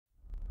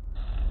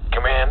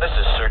This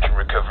is Search and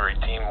Recovery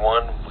Team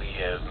 1. We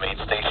have made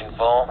Station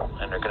Fall,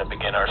 and are going to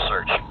begin our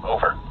search.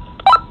 Over.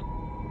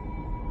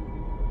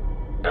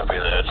 Copy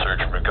that,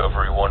 Search and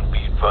Recovery 1.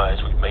 Be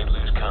advised, we may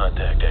lose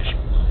contact as you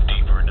move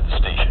deeper into the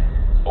station.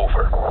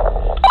 Over.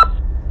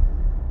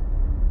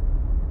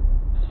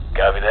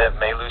 Copy that,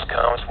 may lose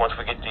comms once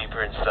we get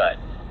deeper inside.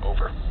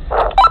 Over.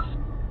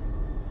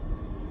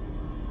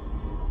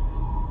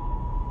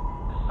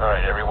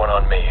 Alright, everyone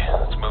on me.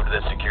 Let's move to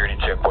that security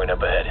checkpoint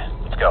up ahead.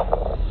 Let's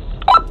go.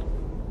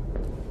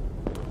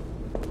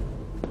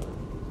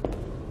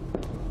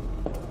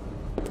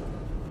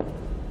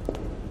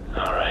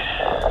 Alright,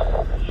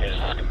 here's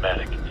the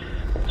schematic.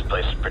 This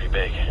place is pretty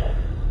big.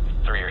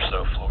 3 or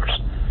so floors.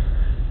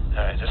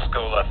 Alright, this will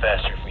go a lot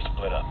faster if we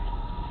split up.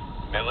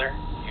 Miller,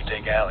 you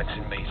take Alex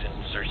and Mason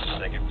and search the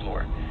second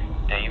floor.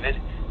 David,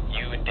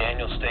 you and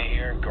Daniel stay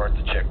here and guard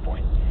the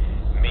checkpoint.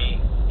 Me,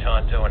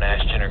 Tonto, and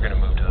Ashton are going to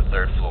move to the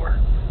 3rd floor.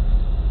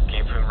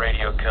 Keep in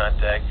radio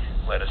contact.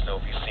 Let us know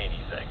if you see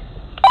anything.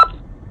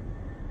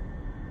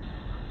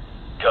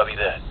 Copy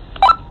that.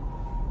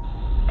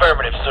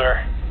 Affirmative,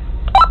 sir.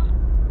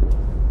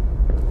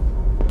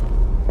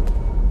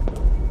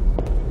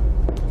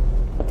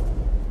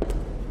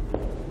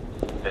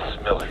 This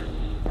is Miller.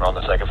 We're on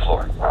the 2nd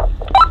floor.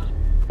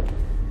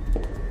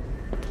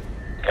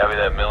 Copy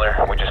that, Miller.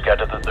 We just got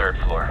to the 3rd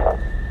floor.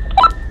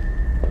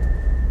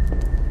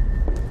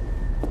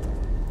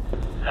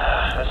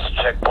 This is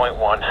checkpoint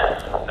 1.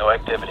 No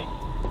activity.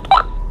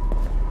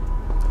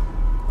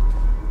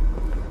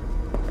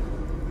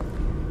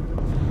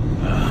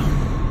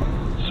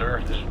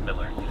 Sir, this is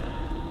Miller.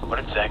 What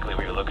exactly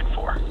were you looking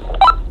for?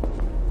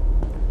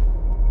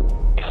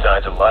 Any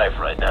signs of life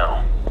right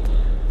now.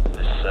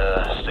 This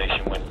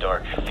station went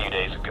dark a few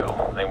days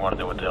ago. They want to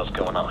know what the hell's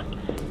going on.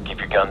 Keep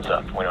your guns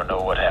up. We don't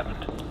know what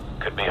happened.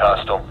 Could be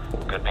hostile.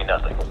 Could be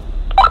nothing.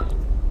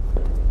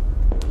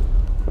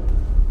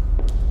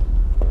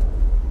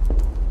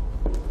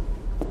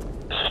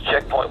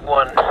 Checkpoint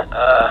 1,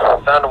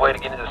 found a way to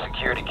get into the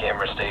security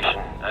camera station.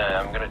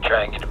 I'm gonna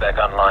try and get it back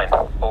online.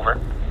 Over.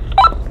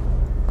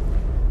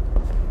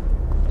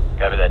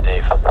 Copy that,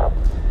 Dave.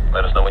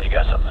 Let us know when you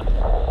got something.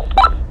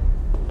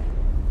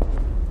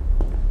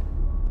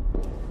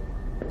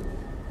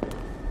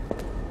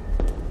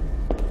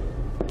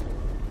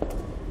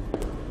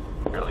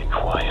 Really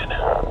quiet.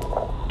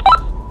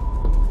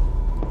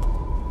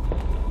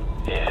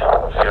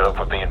 Yeah, feel like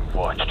we're being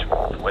watched.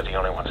 We're the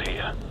only ones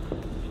here.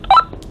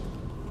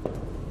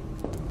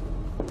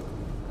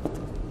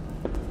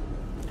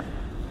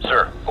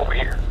 Sir, over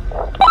here.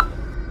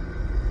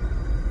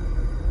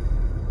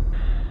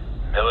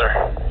 Miller,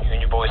 you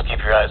and your boys keep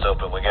your eyes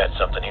open. We got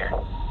something here.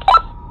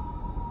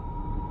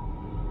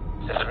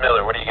 This is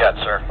Miller. What do you got,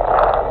 sir?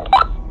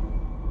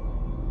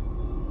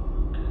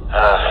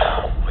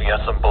 We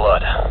got some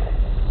blood.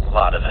 A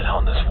lot of it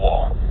on this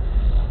wall.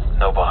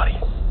 No body.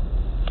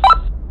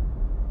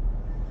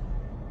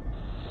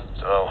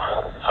 So,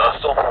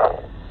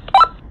 hostile?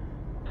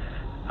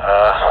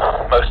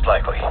 Most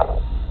likely.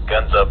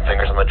 Guns up,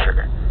 fingers on the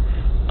trigger.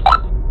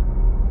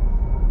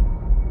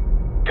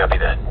 Copy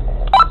that.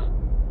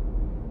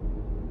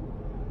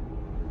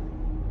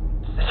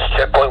 This is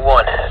checkpoint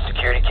 1.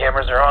 Security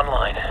cameras are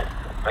online.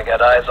 I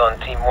got eyes on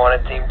Team 1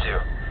 and Team 2.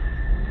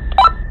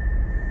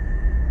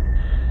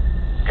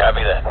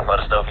 Copy that. Let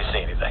us know if you see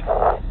anything.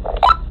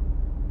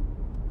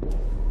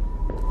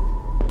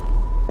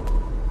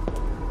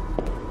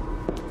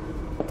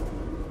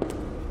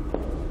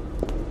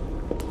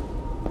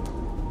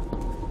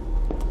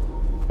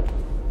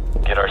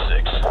 Get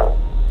R6.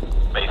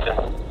 Mason,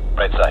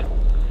 right side.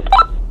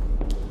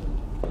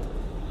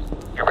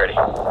 You're ready.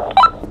 I'm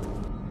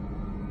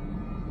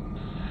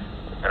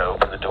gonna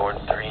open the door in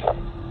 3, 2,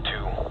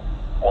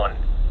 1,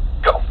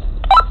 go.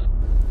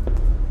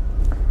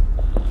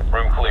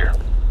 Room clear.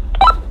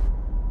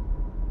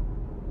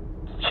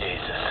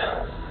 Jesus.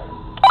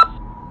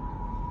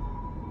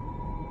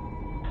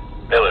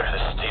 Miller,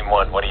 this is Team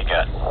 1. What do you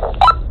got?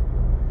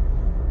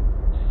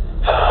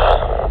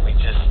 We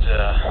just,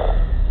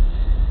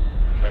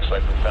 looks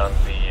like we found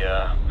the,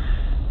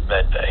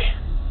 med bay.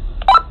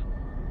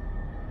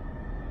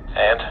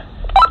 And?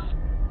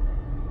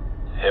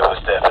 It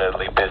was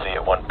definitely busy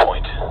at one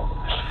point.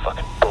 There's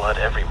fucking blood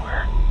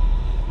everywhere.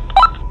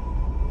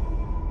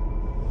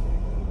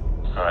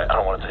 Alright, I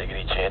don't want to take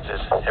any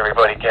chances.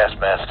 Everybody gas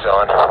masks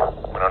on.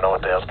 We don't know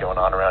what the hell's going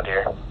on around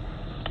here.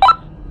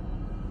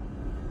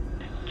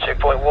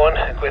 Checkpoint 1,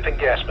 equipping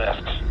gas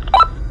masks.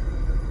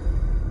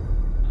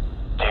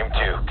 Team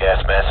 2,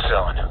 gas masks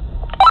on.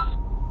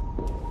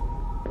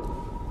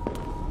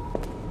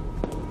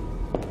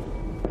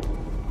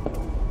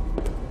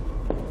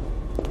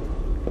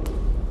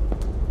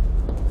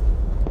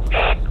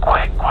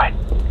 Quiet, quiet.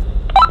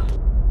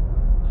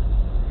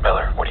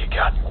 Miller, what do you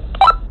got?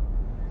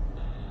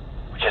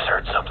 We just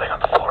heard something on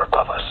the floor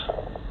above us.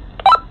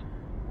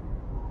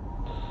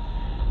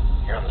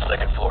 You're on the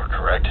 2nd floor,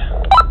 correct?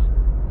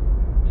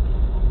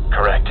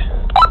 Correct.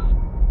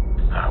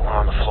 We're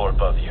on the floor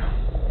above you.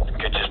 It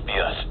could just be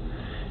us.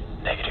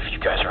 Negative, you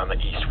guys are on the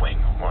east wing.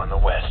 We're on the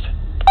west.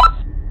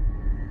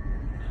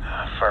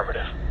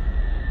 Affirmative.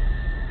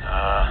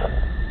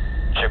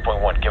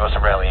 Checkpoint 1, give us a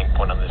rallying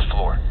point on this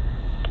floor.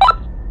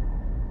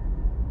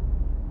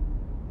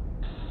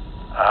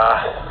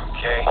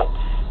 Okay.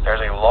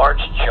 There's a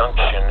large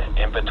junction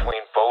in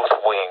between both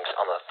wings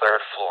on the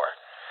 3rd floor.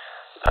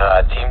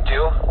 Team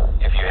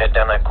 2, if you head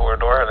down that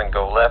corridor, then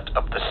go left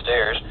up the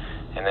stairs,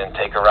 and then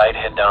take a right,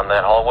 head down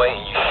that hallway,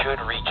 and you should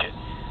reach it.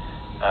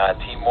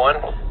 Team 1,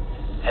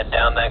 head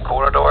down that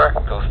corridor,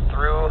 go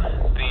through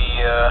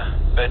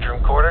the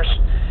bedroom quarters,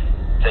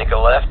 take a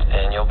left,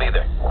 and you'll be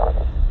there.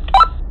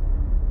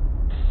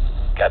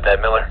 Got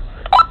that, Miller?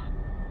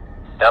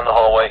 Down the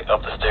hallway,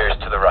 up the stairs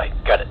to the right.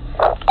 Got it.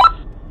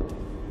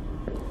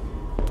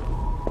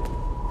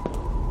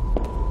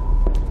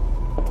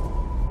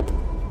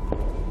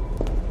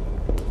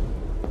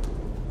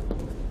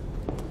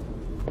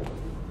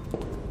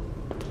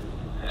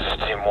 This is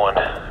Team 1.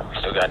 We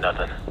still got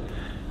nothing.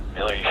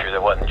 Miller, you sure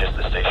that wasn't just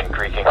the station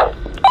creaking?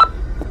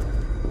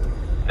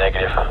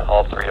 Negative.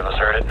 All 3 of us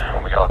heard it.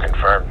 We all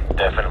confirmed.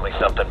 Definitely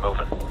something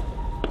moving.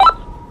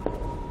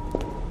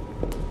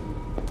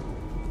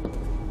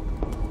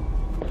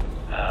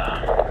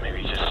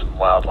 Maybe just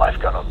wildlife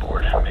got on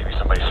board. Maybe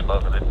somebody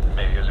smuggled it.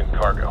 Maybe it was in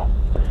cargo.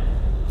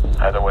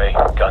 Either way,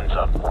 guns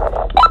up.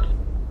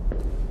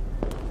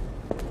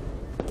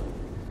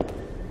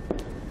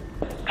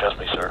 Trust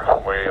me,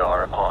 sir. We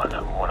are on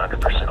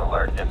 100%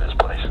 alert in this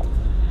place.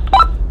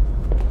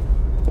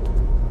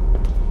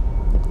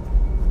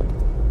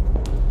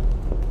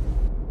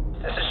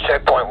 This is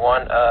checkpoint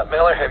 1.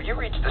 Miller, have you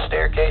reached the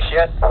staircase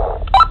yet?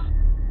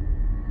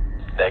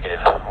 Negative.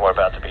 We're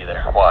about to be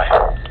there. Why?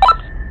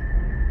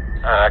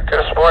 I could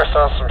have swore I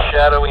saw some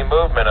shadowy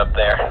movement up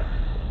there.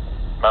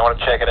 Might want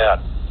to check it out.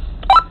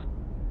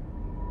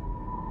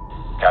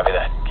 Copy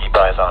that. Keep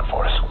eyes on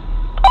for us.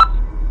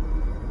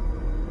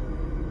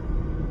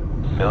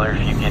 Miller,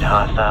 if you get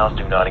hostiles,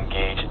 do not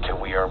engage until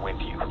we are with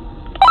you.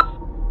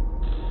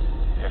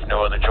 If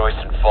no other choice,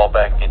 then fall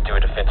back into a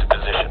defensive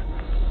position.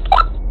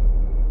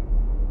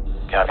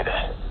 Copy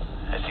that.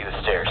 I see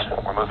the stairs.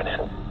 We're moving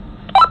in.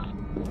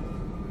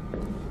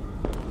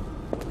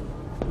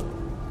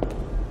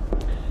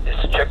 This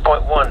is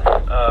checkpoint 1.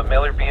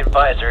 Miller, be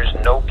advised, there's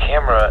no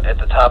camera at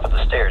the top of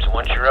the stairs.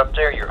 Once you're up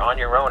there, you're on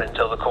your own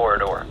until the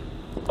corridor.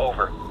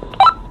 Over.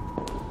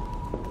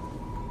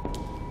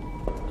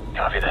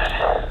 Copy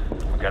that.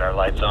 We got our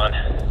lights on.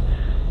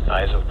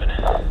 Eyes open.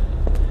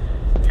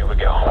 Here we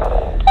go.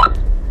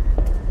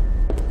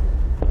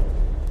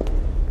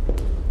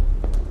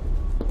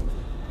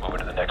 Moving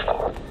to the next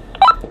floor.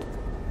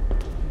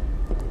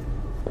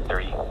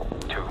 3,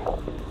 2,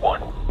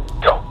 1,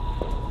 go.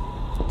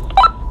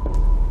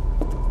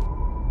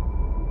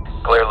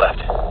 Clear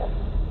left.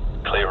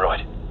 Clear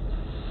right.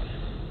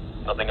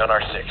 Nothing on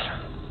our 6.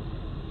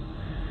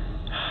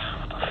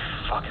 What the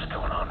fuck is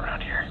going on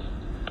around here?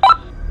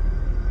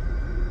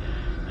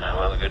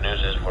 Well, the good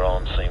news is we're all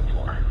on the same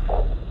floor.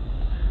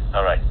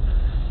 Alright.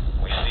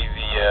 We see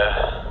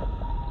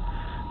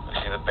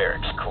the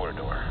barracks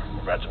corridor.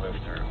 We're about to move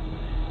through.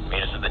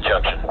 Meet us at the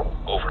junction.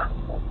 Over.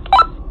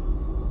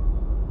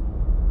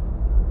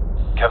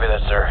 Copy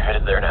that, sir.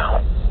 Headed there now.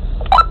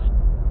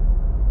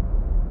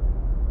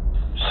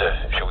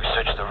 Sir, shall we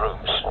search the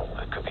rooms?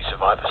 There could be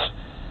survivors.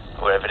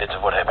 Or evidence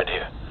of what happened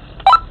here.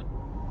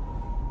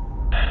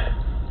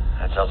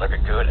 That sounds like a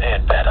good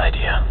and bad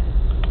idea.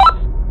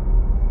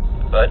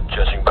 But,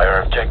 judging by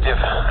our objective,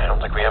 I don't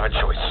think we have a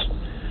choice.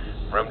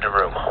 Room to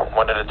room,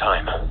 one at a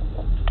time.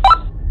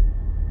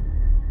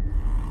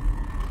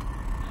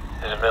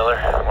 This is Miller.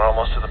 We're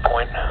almost to the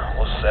point.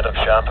 We'll set up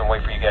shop and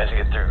wait for you guys to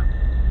get through.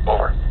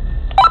 Over.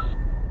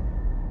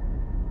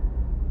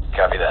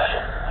 Copy that.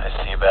 I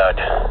see about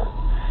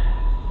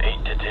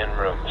 8 to 10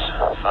 rooms.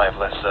 5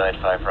 left side,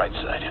 5 right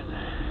side.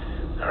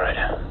 Alright.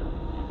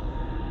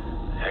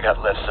 I got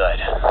left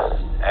side.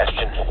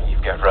 Ashton,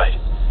 you've got right.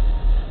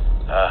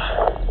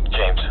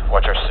 James,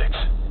 watch our 6.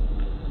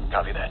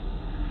 Copy that.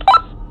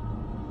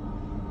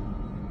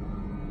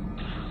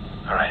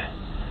 Alright.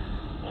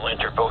 We'll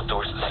enter both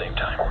doors at the same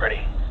time.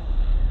 Ready?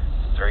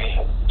 3,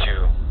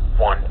 2,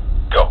 1,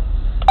 go.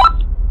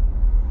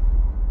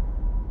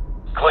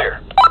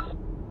 Clear.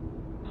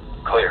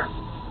 Clear.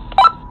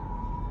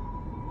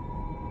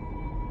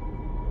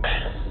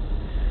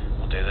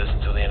 We'll do this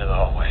until the end of the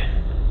hallway.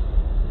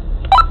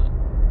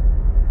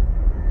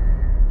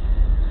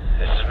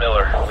 This is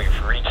Miller.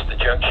 We've reached the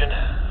junction.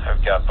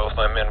 I've got both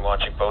my men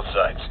watching both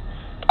sides.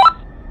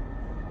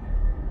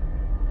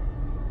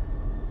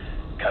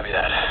 Copy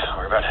that.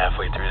 We're about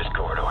halfway through this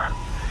corridor.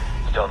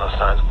 Still no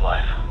signs of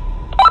life.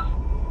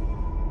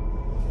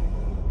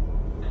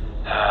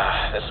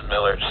 This is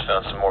Miller. Just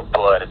found some more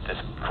blood at this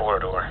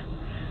corridor.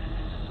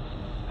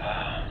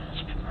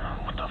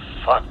 What the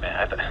fuck,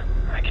 man?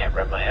 I can't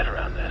wrap my head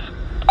around this.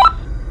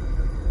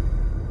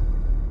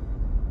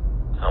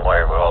 Don't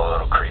worry, we're all a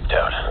little creeped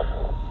out.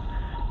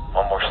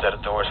 One more set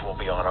of doors, we'll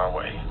be on our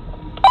way.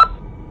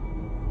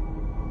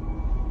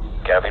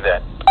 Copy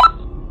that.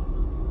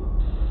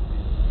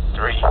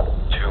 3,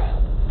 2,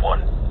 1.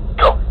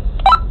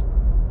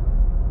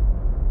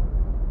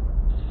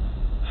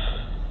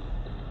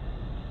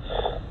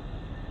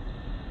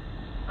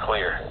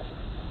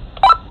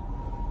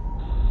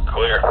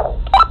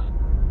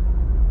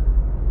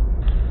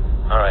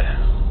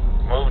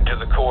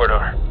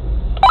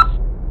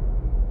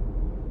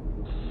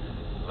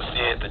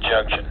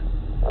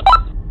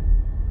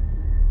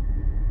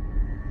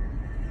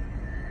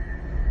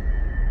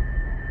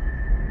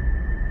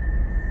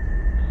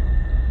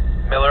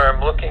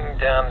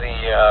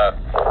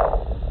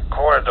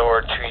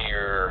 corridor to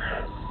your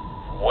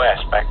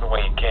west, back the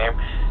way you came.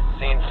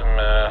 Seeing some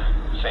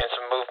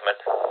movement.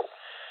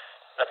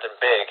 Nothing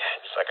big,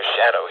 just like a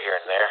shadow here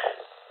and there.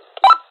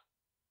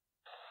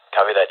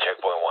 Copy that,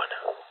 checkpoint 1.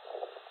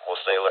 We'll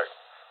stay alert.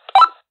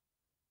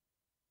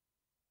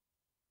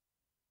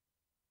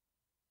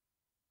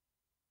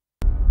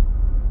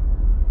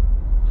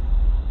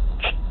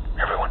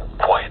 Everyone,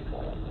 quiet.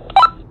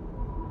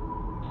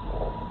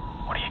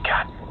 What do you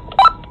got?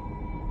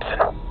 Listen.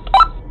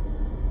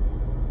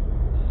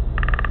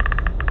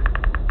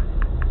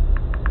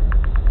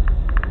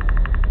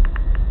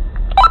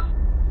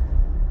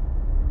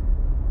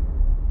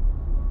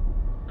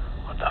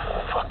 What the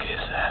fuck is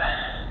that?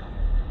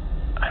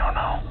 I don't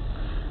know.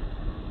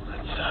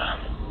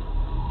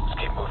 Let's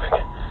keep moving.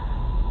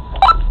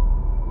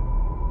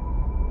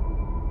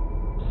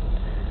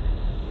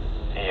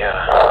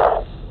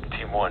 Yeah.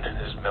 Team 1,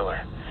 this is Miller.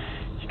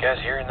 You guys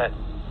hearing that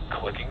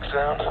clicking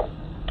sound?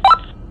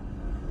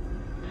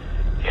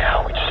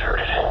 Yeah, we just heard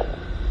it.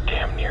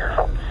 Damn near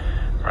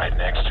right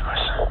next to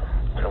us.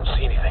 We don't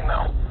see anything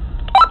though.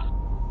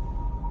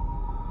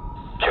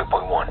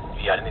 Checkpoint 1,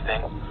 you got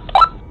anything?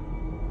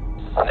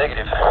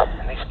 Negative.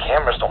 And these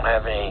cameras don't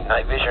have any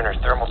night vision or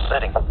thermal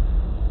setting.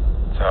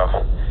 So,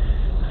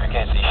 I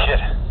can't see shit.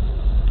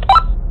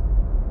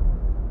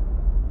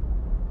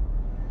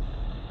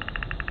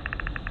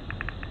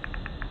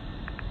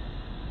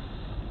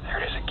 There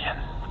it is again.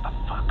 What the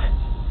fuck?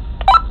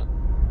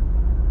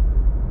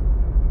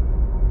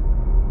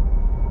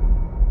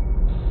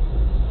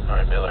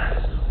 Alright, Miller.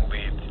 We'll be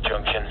at the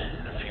junction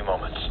in a few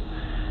moments.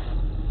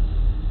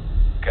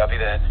 Copy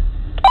that.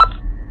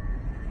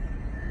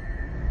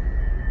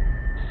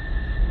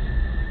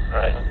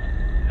 Alright.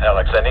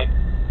 Alex,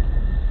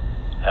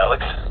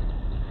 Alex?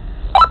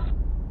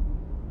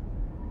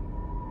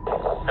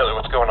 Miller,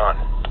 what's going on?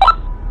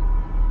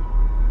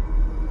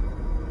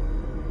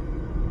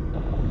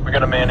 We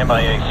got a man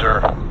MIA,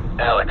 sir.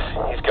 Alex,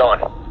 he's gone.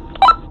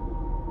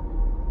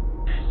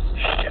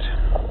 Shit.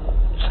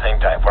 Just hang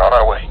tight, we're on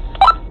our way.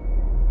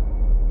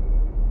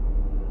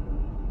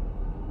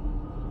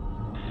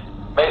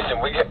 Mason,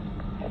 we get...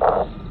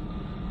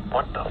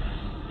 What the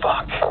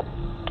fuck?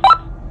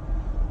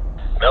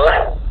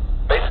 Miller?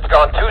 Mason's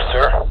gone too,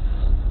 sir.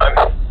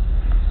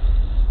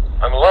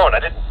 I'm alone.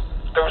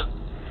 There was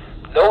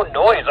no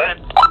noise.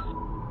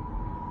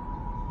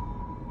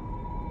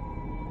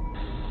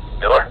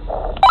 Miller?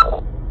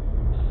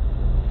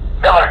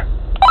 Miller?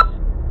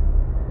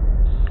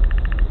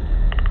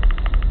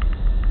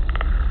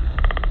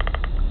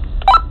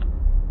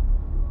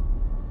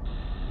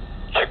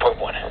 Checkpoint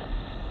 1.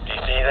 Do you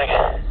see anything?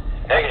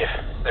 Negative.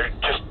 They're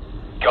just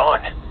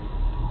gone.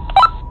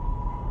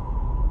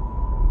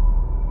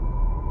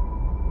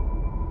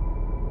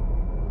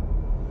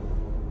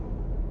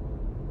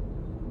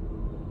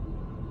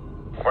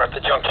 We're at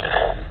the junction.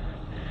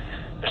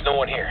 There's no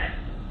one here.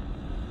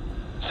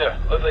 Sir,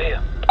 over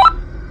here.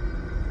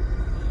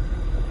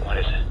 What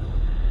is it?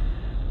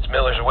 It's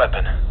Miller's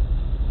weapon.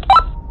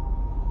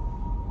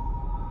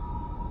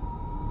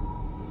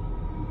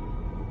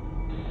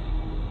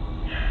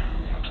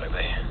 Looks like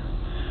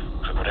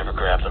whatever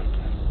grabbed them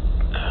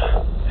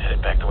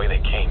headed back the way they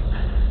came.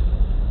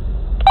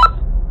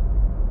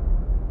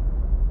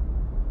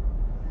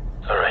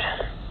 Alright.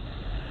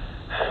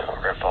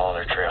 We're gonna follow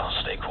their trail.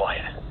 Stay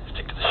quiet.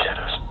 Stick to the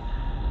shadows.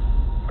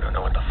 We don't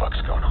know what the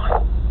fuck's going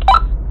on.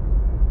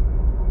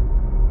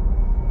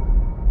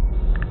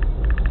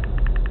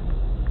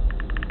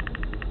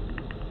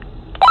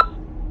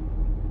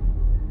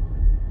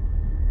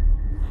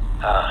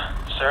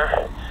 Sir?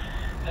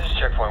 This is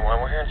checkpoint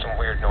 1. We're hearing some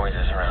weird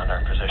noises around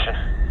our position.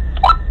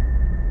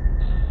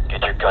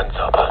 Get your guns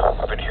up.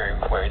 We've been hearing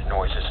weird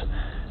noises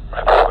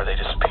right before they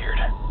disappeared.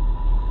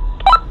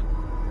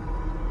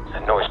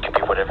 That noise could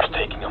be whatever's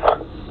taking them.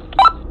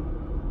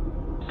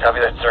 Copy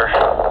that, sir.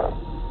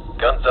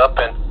 Guns up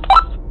and...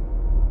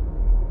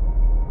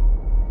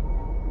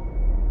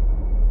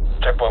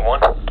 Checkpoint 1.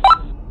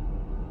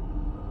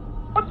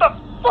 What the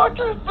fuck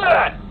is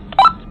that?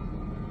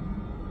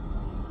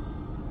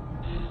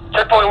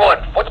 Checkpoint 1,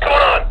 what's going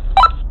on?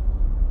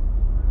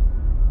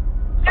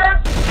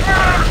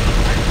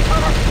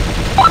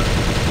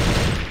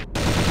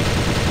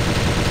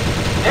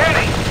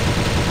 Danny!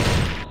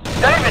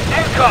 David, do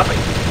you copy?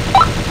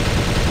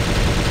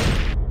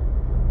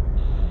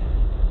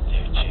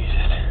 Dear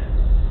Jesus.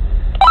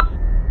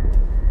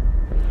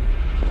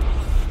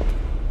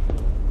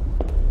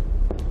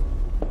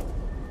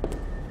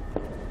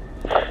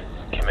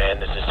 Command,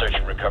 this is Search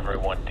and Recovery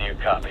 1. Do you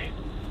copy?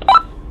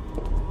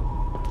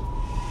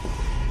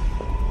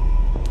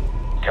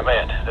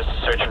 Command, this is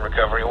Search and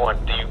Recovery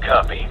 1. Do you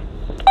copy?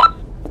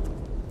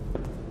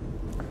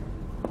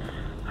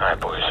 Alright,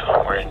 boys.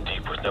 We're in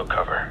deep with no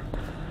cover.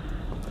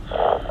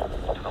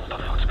 Don't know what the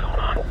fuck's going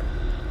on.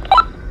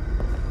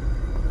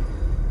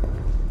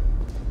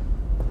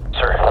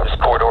 Sir, this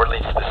corridor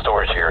leads to the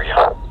storage area.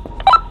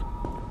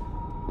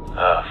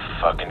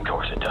 Fucking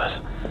course it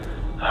does.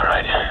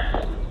 Alright.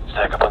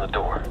 Stack up on the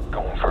door.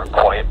 Going for a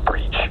quiet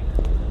breach.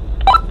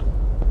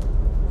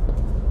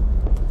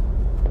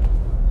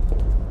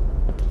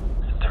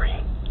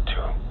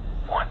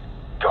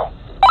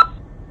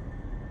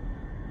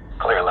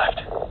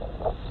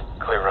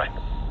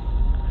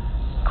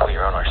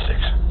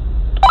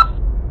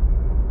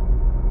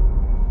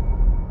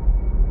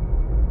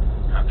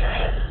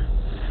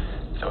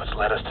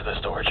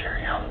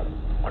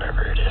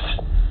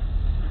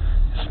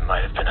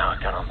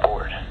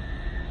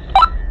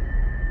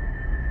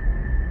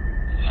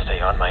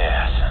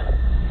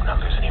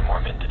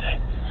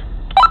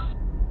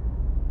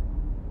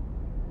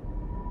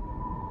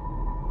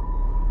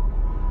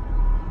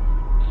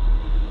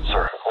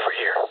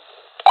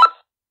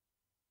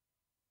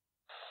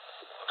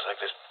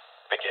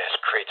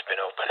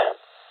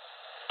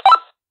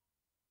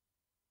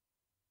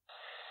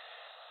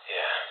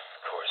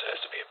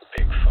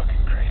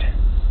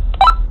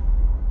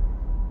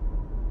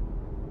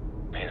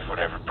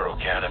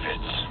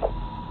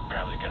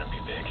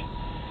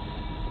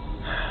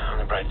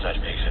 right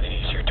side makes it an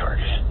easier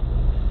target.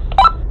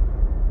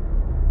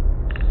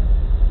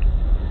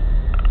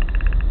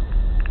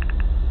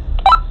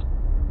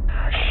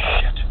 Oh,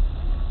 shit.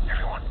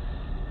 Everyone,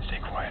 stay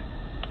quiet.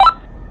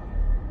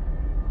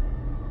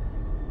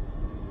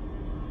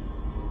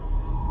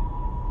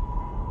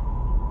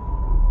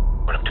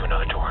 Went up to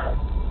another door.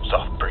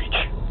 Soft breach.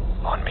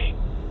 On me.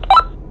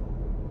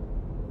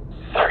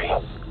 3,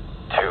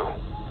 2,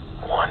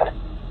 1,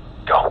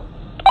 go.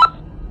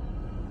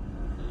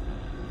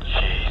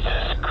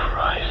 Jesus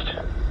Christ.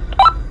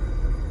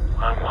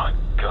 Oh my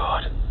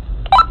God.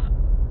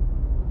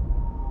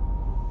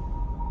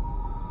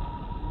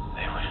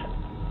 They were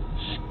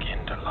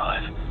skinned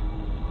alive.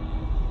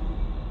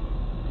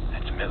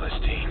 That's Miller's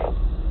team.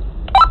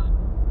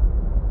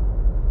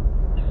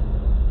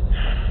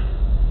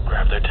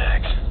 Grab their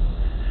tags.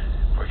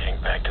 We're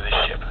getting back to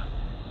the ship.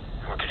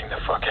 We're getting the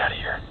fuck out of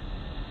here.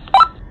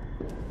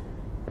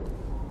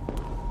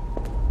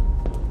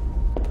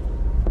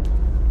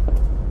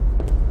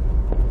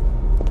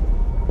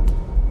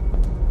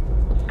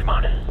 Come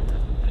on.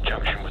 The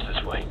junction was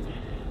this way.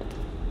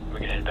 We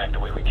can head back the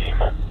way we came.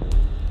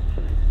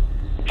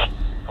 Shh.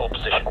 Hold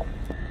position.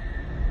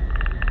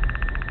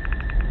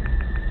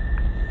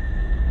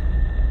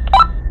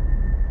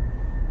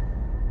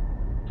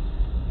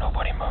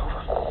 Nobody move.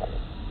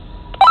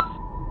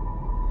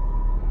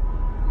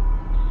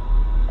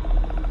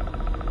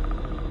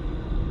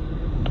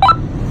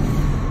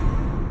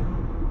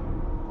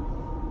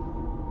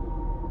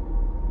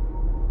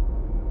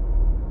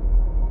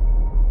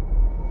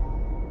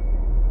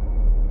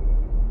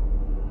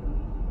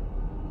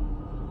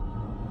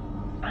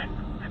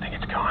 I think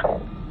it's gone.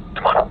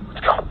 Come on,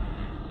 let's go.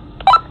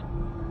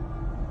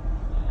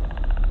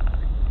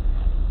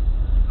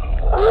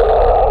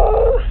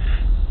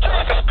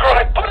 Jesus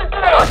Christ, put it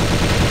down!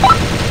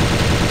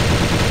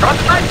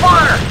 Concentrate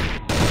fire!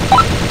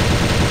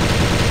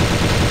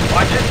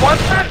 Watch it,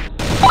 watch it!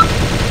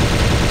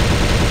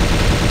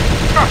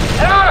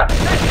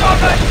 It's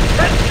coming!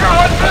 It's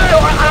drawing me!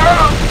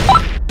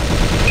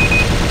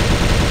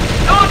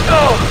 Don't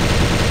go!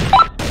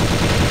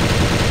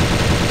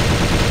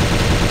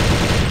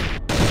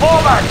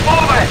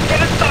 Forward!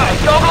 Get inside!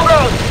 Go, go, go!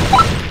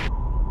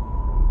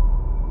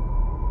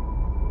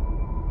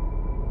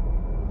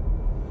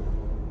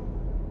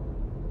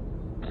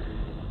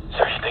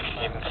 So you think you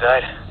can get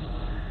inside?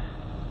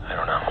 I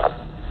don't know.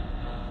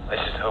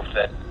 Let's just hope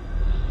that...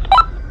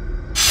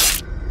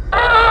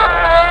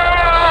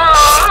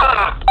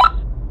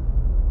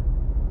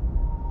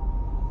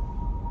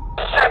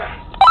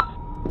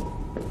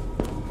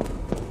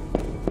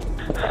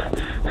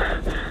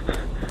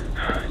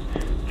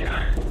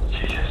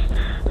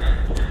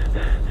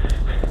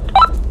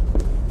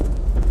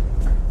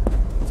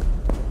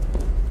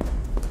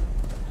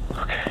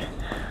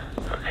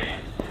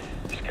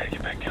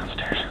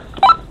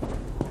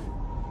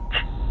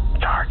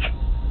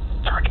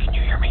 Sarge, can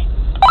you hear me?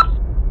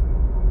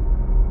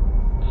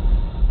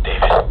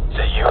 David, is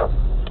that you?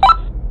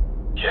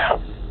 Yeah.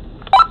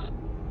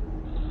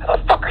 How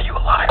the fuck are you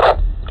alive?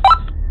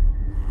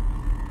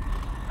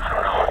 I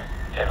don't know.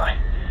 They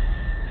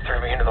threw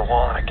me into the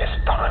wall and I guess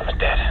thought I was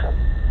dead.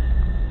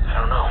 I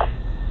don't know.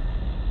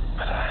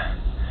 But,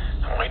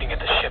 I'm waiting at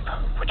the ship.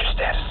 What's your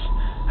status?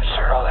 I just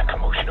heard all that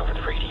commotion over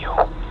the radio.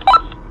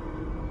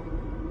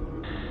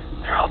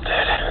 They're all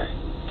dead.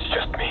 It's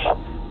just me.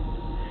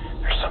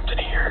 There's something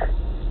here.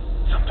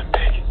 Something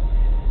big.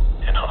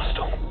 And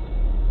hostile.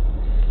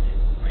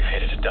 We've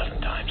hit it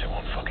 12 times. It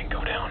won't fucking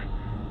go down.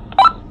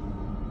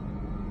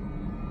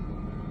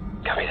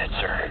 Copy that,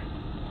 sir.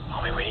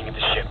 I'll be waiting at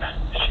the ship.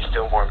 She's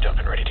still warmed up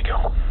and ready to go.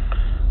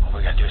 All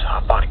we gotta do is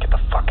hop on and get the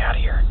fuck out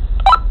of here.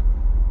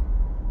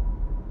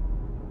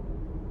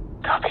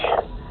 Copy.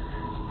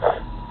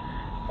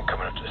 I'm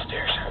coming up to the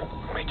stairs.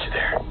 I'll meet you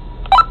there.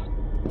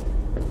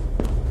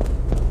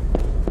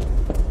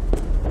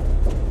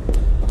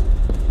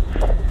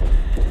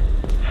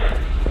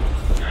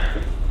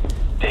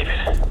 David,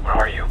 where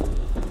are you?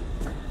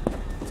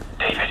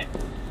 David?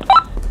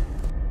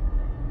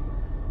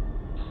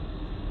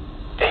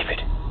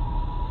 David?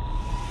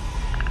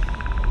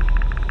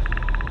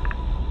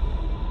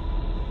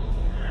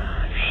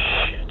 Oh,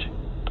 shit.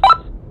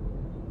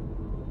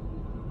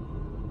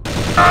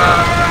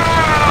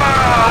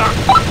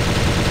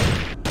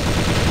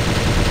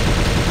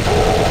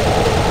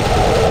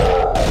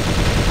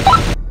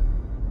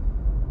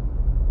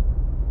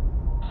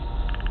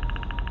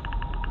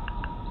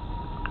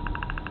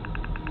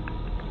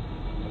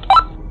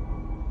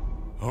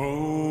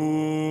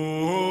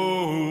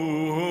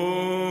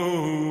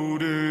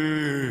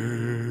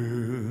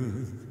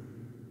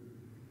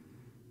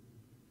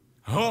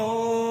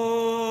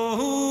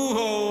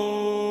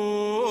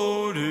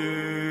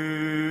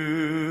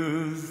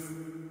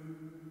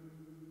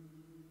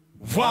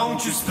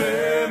 Won't you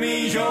spare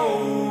me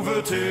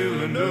over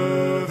till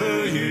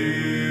another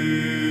year?